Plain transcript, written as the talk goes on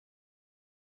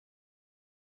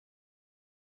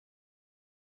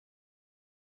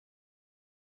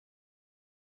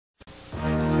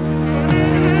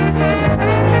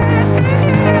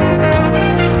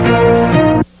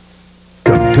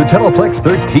to Teleplex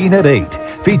 13 at 8,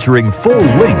 featuring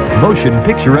full-length motion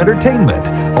picture entertainment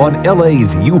on LA's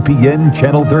UPN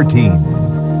Channel 13.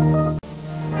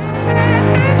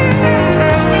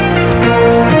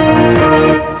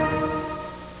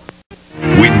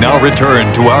 We now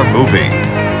return to our movie.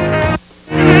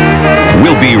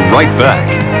 We'll be right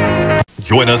back.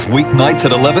 Join us weeknights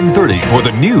at 11:30 for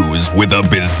the news with a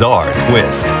bizarre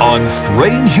twist on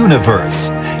Strange Universe.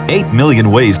 8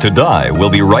 Million Ways to Die.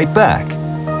 We'll be right back.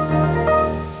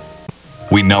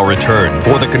 We now return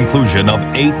for the conclusion of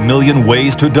 8 Million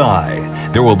Ways to Die.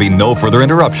 There will be no further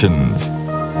interruptions.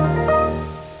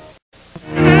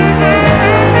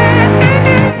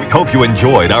 We hope you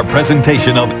enjoyed our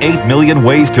presentation of 8 Million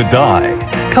Ways to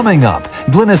Die. Coming up,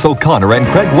 Glynis O'Connor and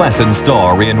Craig Wasson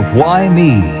star in Why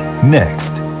Me?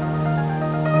 Next.